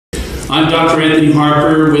I'm Dr. Anthony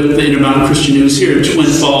Harper with the InterMountain Christian News here in Twin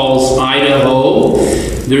Falls, Idaho.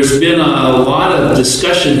 There's been a lot of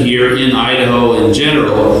discussion here in Idaho in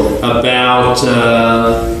general about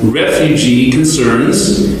refugee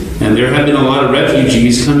concerns, and there have been a lot of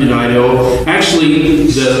refugees coming to Idaho. Actually,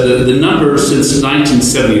 the number since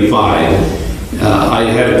 1975, I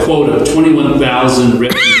had a quote of 21,000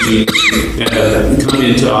 refugees that have come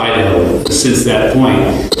into Idaho since that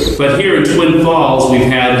point. But here in Twin Falls, we've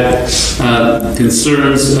had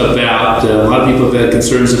concerns about, a lot of people have had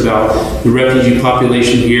concerns about the refugee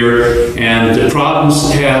population here, and the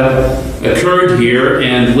problems have occurred here,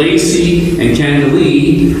 and Lacey and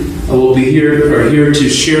Candalee are here to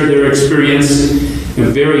share their experience, a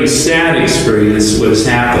very sad experience, what has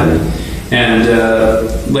happened. And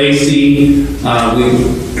Lacey, we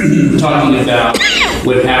were talking about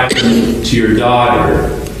what happened to your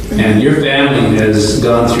daughter, and your family has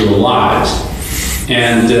gone through a lot.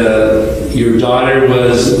 And your daughter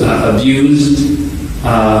was abused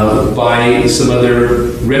by some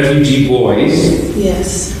other refugee boys.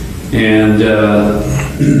 Yes. And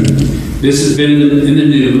this has been in the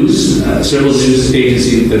news. Several news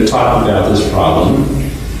agencies have talked about this problem.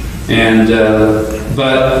 And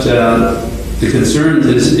but the concern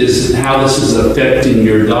is how this is affecting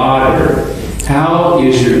your daughter. How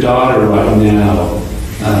is your daughter right now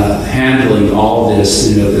handling all this?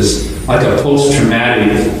 You know, this like a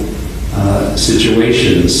post-traumatic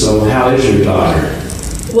situation. So how is your daughter?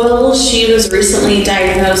 Well, she was recently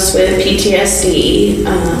diagnosed with PTSD.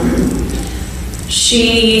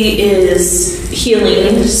 She is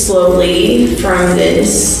healing slowly from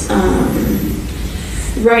this.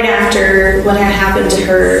 Right after what had happened to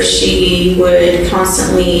her, she would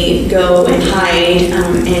constantly go and hide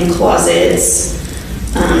in closets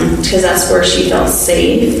because that's where she felt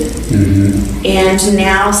safe. Mm-hmm. And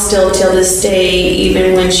now, still till this day,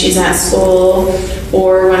 even when she's at school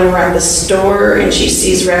or when we're at the store and she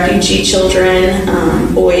sees refugee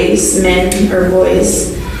children, boys, men or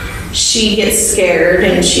boys, she gets scared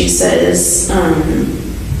and she says,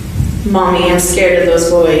 "Mommy, I'm scared of those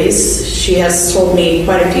boys." She has told me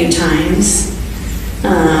quite a few times.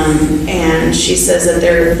 And she says that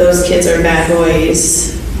those kids are bad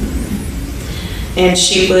boys. And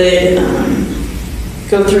she would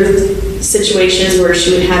go through situations where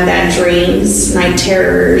she would have bad dreams, night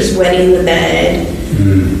terrors, wetting the bed.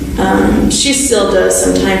 She still does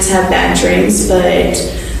sometimes have bad dreams, but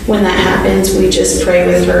when that happens, we just pray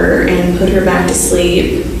with her and put her back to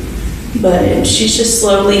sleep. But she's just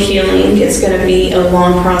slowly healing. It's going to be a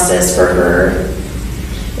long process for her.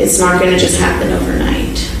 It's not going to just happen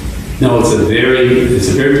overnight. No, it's a very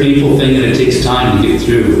painful thing, and it takes time to get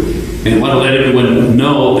through. And I want to let everyone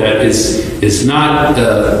know that it's not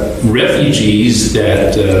refugees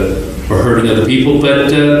that are hurting other people, but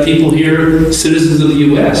people here, citizens of the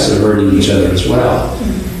U.S., are hurting each other as well.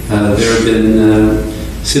 There have been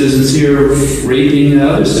citizens here raping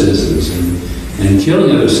other citizens and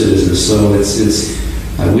killing other citizens. So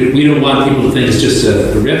we don't want people to think it's just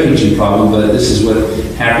a refugee problem, but this is what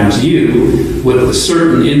happened to you with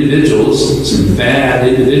certain individuals, some bad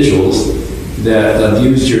individuals that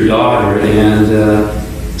abused your daughter. And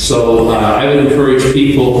so I would encourage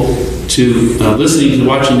people to, listening and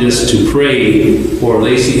watching this, to pray for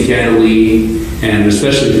Lacey and Candalee, and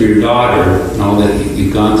especially for your daughter and all that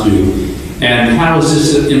you've gone through. And how has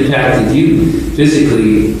this impacted you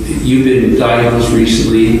physically? You've been diagnosed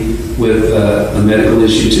recently with a medical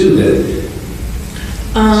issue too.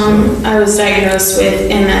 I was diagnosed with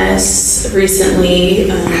MS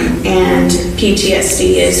recently and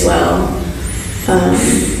PTSD as well.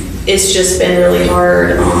 It's just been really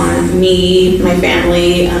hard on me, my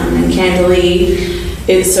family, and Candalee.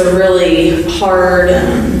 It's a really hard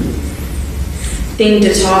thing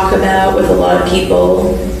to talk about with a lot of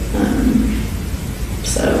people.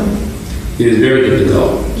 It is very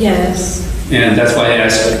difficult. Yes. And that's why I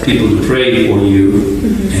ask people to pray for you,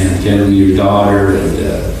 and Candalee, your daughter,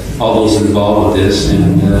 and all those involved with this.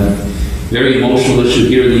 And very emotional issue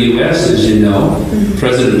here in the U.S., as you know.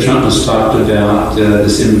 President Trump has talked about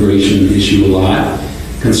this immigration issue a lot,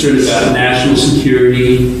 concerned about national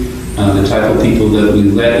security, the type of people that we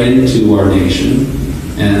let into our nation.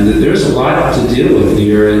 And there's a lot to deal with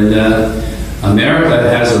here. And America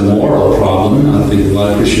has a moral problem. I think a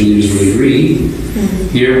lot of Christian leaders would agree.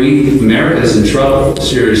 Here, America's in trouble,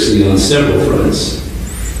 seriously, on several fronts.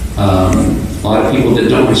 A lot of people that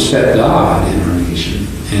don't respect God in our nation.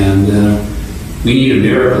 And we need a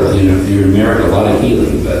miracle. You know, here in America, a lot of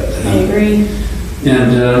healing. But I agree.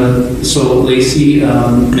 And so, Lacey,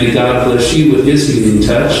 may God bless you with his healing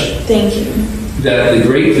touch. Thank you. That the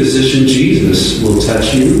great physician Jesus will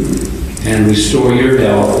touch you and restore your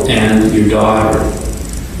health and your daughter.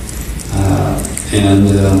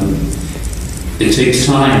 It takes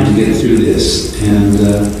time to get through this, and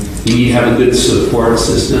you need to have a good support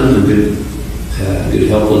system, a good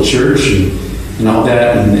helpful church, and all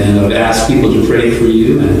that. And I've asked people to pray for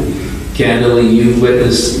you. And Candalee, you've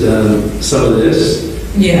witnessed some of this.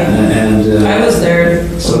 Yeah, and I was there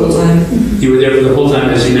the whole time. You were there for the whole time,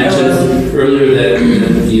 as you mentioned earlier that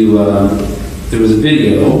you there was a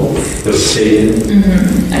video that was taken.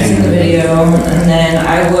 Mm-hmm. I seen the video, and then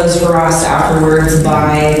I was harassed afterwards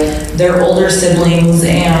by their older siblings,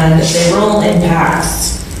 and they were all in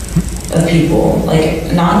packs of people,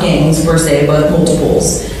 like not gangs per se, but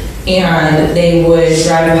multiples. And they would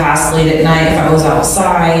drive past late at night if I was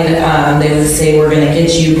outside. They would say, "We're going to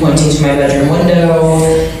get you," pointing to my bedroom window.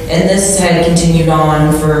 And this had continued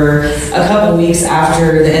on for a couple weeks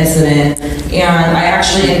after the incident. And I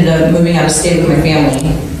actually ended up moving out of state with my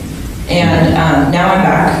family. And now I'm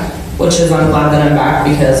back, which is, I'm glad that I'm back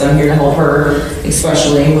because I'm here to help her,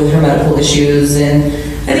 especially with her medical issues. And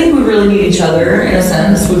I think we really need each other in a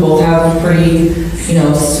sense. We both have pretty,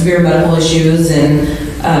 severe medical issues, and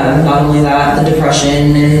not only that, the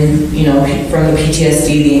depression and, from the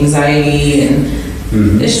PTSD, the anxiety, and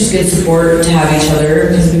it's just good support to have each other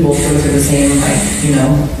because we both go through the same,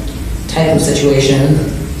 type of situation.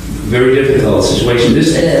 Very difficult situation.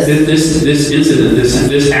 This incident,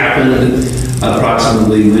 this happened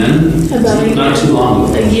approximately when? Not too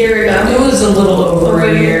long ago. A year ago. It was a little over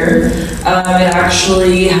a year. It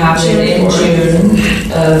actually happened in June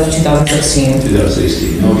of 2016.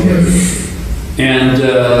 2016, okay. And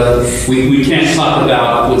we can't talk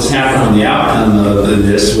about what's happened on the outcome of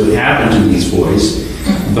this, what happened to these boys,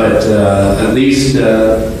 but at least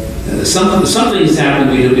something's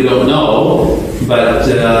happened we don't know, but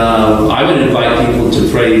I would invite people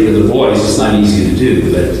to pray for the boys. It's not easy to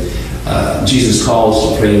do, but Jesus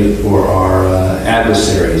calls to pray for our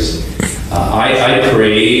adversaries. I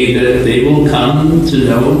pray that they will come to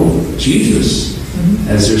know Jesus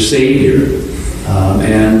as their Savior.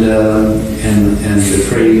 And to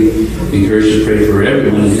pray, encourage to pray for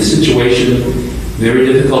everyone in this situation. Very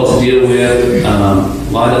difficult to deal with, a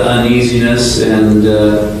lot of uneasiness, and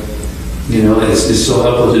it's so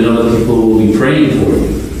helpful to know that people will be praying for you.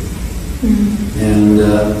 And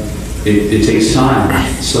it takes time.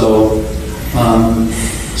 So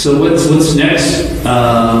what's next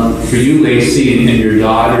for you, Lacey, and your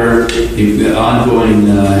daughter? Ongoing,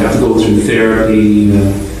 have to go through therapy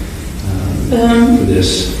for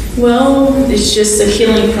this. Well, it's just a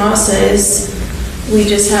healing process. We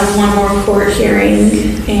just have one more court hearing,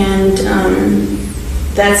 and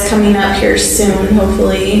that's coming up here soon,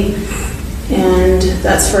 hopefully. And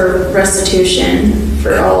that's for restitution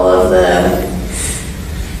for all of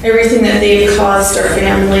everything that they've caused our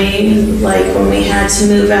family, like when we had to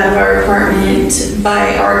move out of our apartment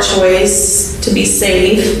by our choice to be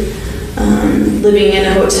safe, living in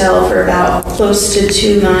a hotel for about close to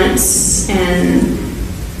 2 months, and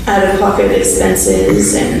out-of-pocket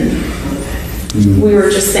expenses, and we were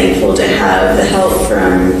just thankful to have the help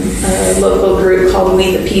from a local group called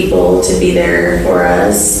We the People to be there for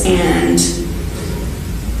us, and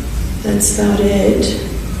that's about it.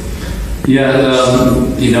 Yeah,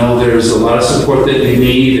 there's a lot of support that you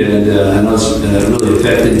need, and I know it's really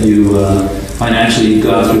affected you financially. You've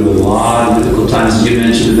gone through a lot of difficult times, as you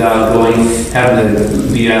mentioned, about having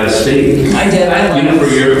to be out of state. I did. For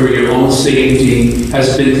your own safety.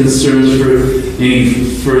 Has been concerns for any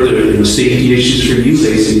further safety issues for you,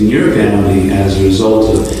 Lacey, and your family as a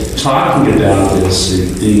result of talking about this?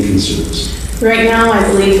 Any concerns? Right now, I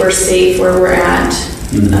believe we're safe where we're at.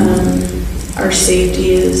 Our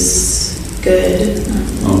safety is good.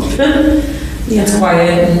 It's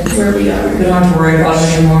quiet. Where we are. We don't have to worry about it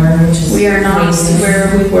anymore. We are not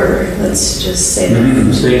where we were. Let's just say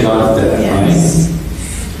that. Stay God that, yes. right?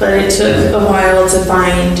 But it took a while to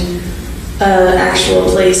find an actual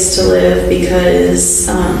place to live because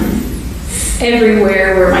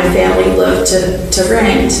everywhere where my family looked to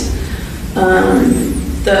rent,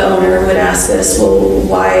 the owner would ask us, well,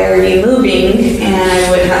 why are you moving? And I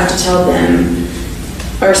would have to tell them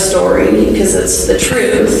our story because it's the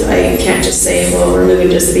truth. I can't just say, well, we're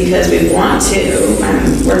moving just because we want to.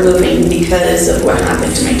 We're moving because of what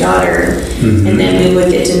happened to my daughter. And then we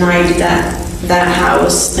would get denied that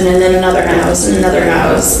house, and then another house, and another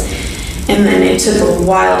house. And then it took a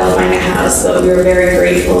while to find a house, but we were very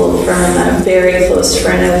grateful from a very close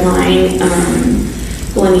friend of mine,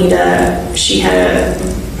 Juanita. She had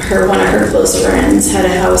one of her close friends had a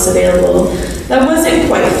house available that wasn't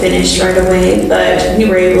quite finished right away, but we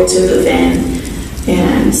were able to move in.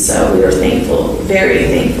 And so we were thankful, very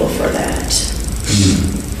thankful for that.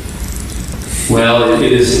 Well,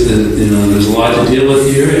 it is, there's a lot to deal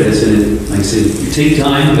with here. Like I said, you take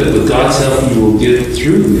time, but with God's help, you will get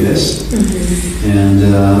through this.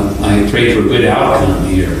 And I pray for a good outcome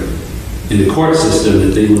here in the court system,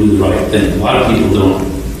 that they will do the right thing. A lot of people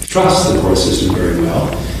don't trust the court system very well.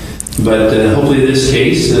 But hopefully in this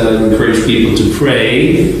case, encourage people to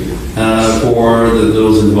pray for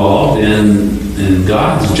those involved, and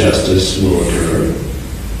God's justice will occur.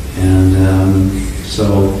 And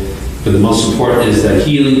but the most important is that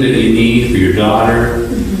healing that you need for your daughter,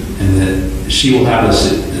 and that she will have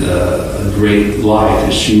a great life,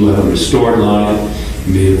 that she will have a restored life,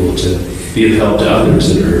 and be able to be of help to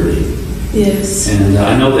others that are hurting. Yes. And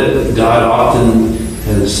I know that God often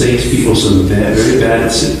saves people some very bad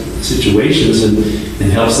situations,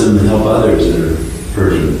 and helps them and help others that are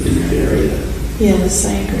hurting in that area. Yes,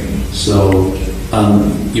 I agree. So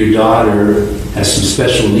your daughter has some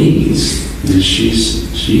special needs, and she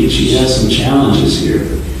has some challenges here.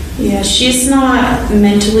 Yeah, she's not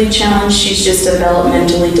mentally challenged. She's just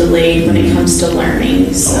developmentally delayed when it comes to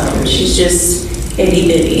learning. So she's just itty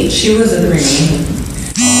bitty. She was a preemie.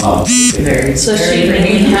 So she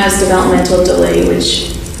has developmental delay,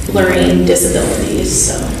 which learning disabilities.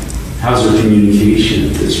 So how's her communication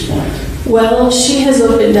at this point? well, she has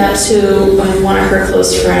opened up to one of her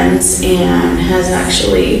close friends and has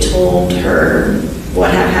actually told her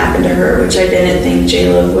what had happened to her, which I didn't think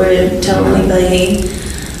Jayla would tell anybody.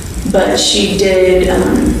 But she did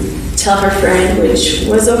tell her friend, which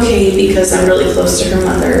was okay because I'm really close to her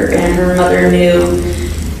mother, and her mother knew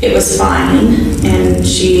it was fine, and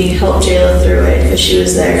she helped Jayla through it because she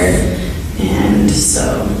was there. And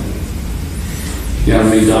so Yeah,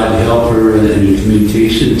 may God help her in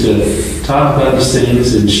communication to talk about these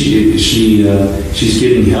things, and she's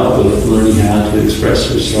getting help with learning how to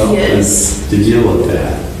express herself. Yes. And to deal with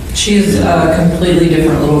that. She's a completely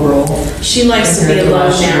different little girl. she likes to be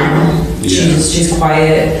alone now. She's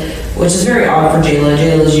quiet, which is very odd for Jayla.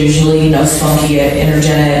 Jayla's usually, spunky,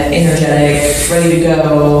 energetic, ready to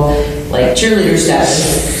go, like cheerleader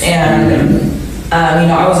status. And,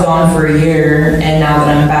 I was gone for a year, and now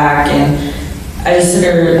that I'm back, and I just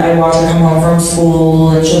I watch her come home from school,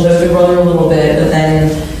 and she'll play with her brother a little bit, but then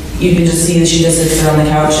you can just see that she just sits there on the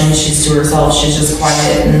couch and she's to herself. She's just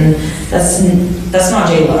quiet, and that's not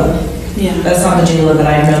Jayla. Yeah. That's not the Jayla that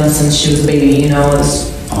I've known since she was a baby,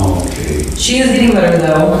 Okay. She is getting better,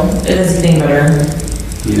 though. It is getting better.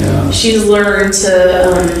 Yeah. She's learned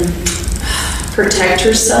to protect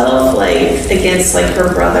herself, against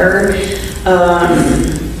her brother.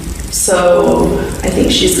 So I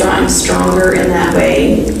think she's gotten stronger in that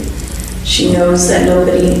way. She knows that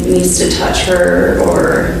nobody needs to touch her,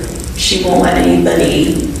 or she won't let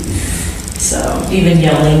anybody. So Even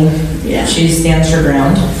yelling, yeah, she stands her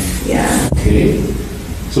ground. yeah, Okay.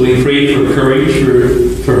 So we pray for courage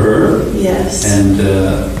for her, yes, and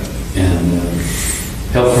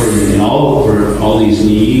help her in all these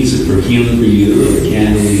needs, and for healing for you and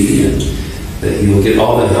Candalee, and that you'll get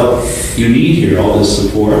all the help you need here, all the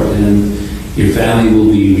support, and your family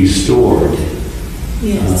will be restored.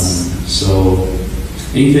 yes. So,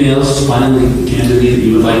 anything else finally, Candalee, that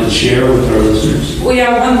you would like to share with our listeners? Well,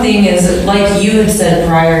 yeah, one thing is, like you had said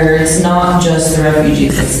prior, it's not just the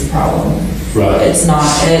refugees that's the problem. Right. It's not.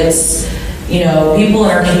 It's, people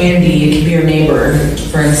in our community. It could be your neighbor,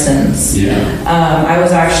 for instance. Yeah. I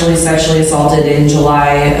was actually sexually assaulted in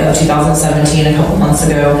July of 2017, a couple months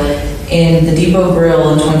ago, in the Depot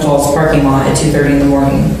Grill in Twin Falls parking lot at 2:30 in the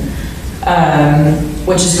morning.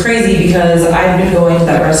 Which is crazy because I've been going to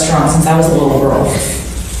that restaurant since I was a little girl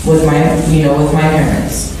with my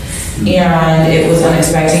parents. And it was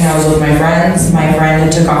unexpected. I was with my friends. My friend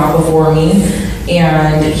had took off before me,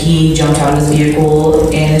 and he jumped out of his vehicle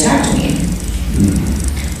and attacked me.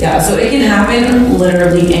 Yeah, so it can happen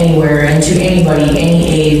literally anywhere and to anybody, any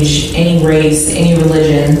age, any race, any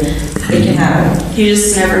religion. It can happen. You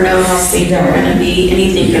just never know how safe you're going to be.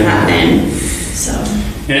 Anything can happen. So.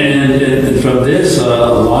 And from this, a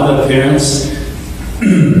lot of parents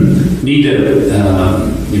need to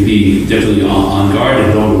be definitely on guard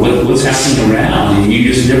and know what's happening around. And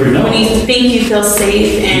you just never know. When you think you feel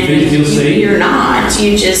safe and you're not,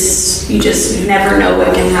 you just never know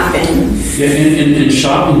what can happen. Yeah, in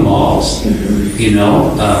shopping malls,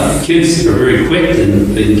 kids are very quick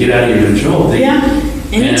and they can get out of your control.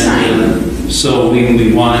 Anytime. And, so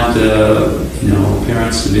we want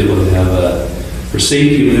parents to be able to have for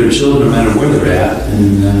safety with their children no matter where they're at,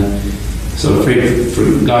 and so pray for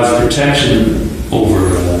God's protection over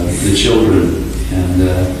the children,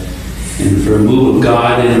 and for a move of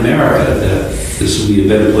God in America, that this will be a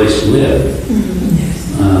better place to live.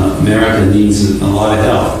 America needs a lot of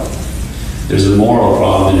help. There's a moral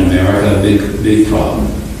problem in America, a big problem.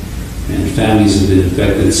 And families have been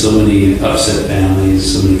affected, so many upset families,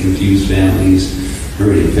 so many confused families,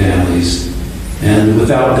 hurting families. And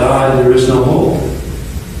without God, there is no hope.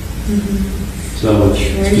 So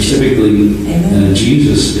specifically,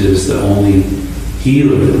 Jesus is the only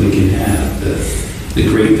healer that we can have, the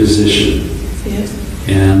great physician.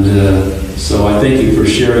 And so I thank you for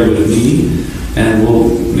sharing with me. And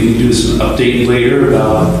we'll maybe do some update later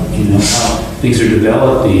about, how things are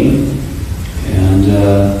developing. And,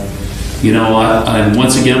 I'm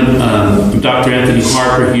once again, Dr. Anthony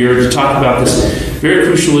Harper here to talk about this very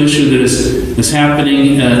crucial issue that is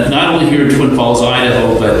happening not only here in Twin Falls,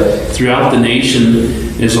 Idaho, but throughout the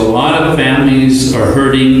nation. There's a lot of families are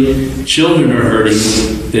hurting, children are hurting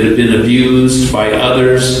that have been abused by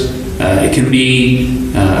others. It could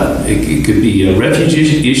be a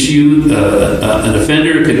refugee issue, an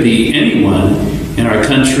offender. It could be anyone in our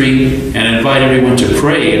country. And I invite everyone to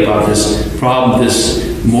pray about this problem, this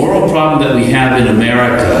moral problem that we have in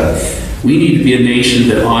America. We need to be a nation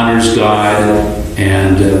that honors God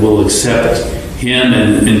and will accept Him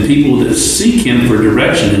and people that seek Him for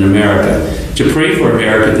direction in America. To pray for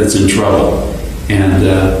America that's in trouble. And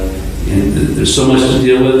there's so much to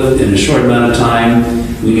deal with in a short amount of time.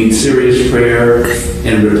 We need serious prayer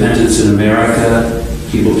and repentance in America,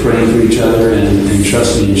 people praying for each other and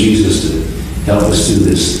trusting in Jesus to help us through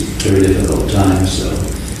this very difficult time. So,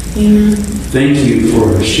 thank you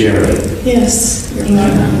for sharing. Yes.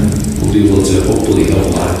 We'll be able to hopefully help a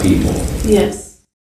lot of people. Yes.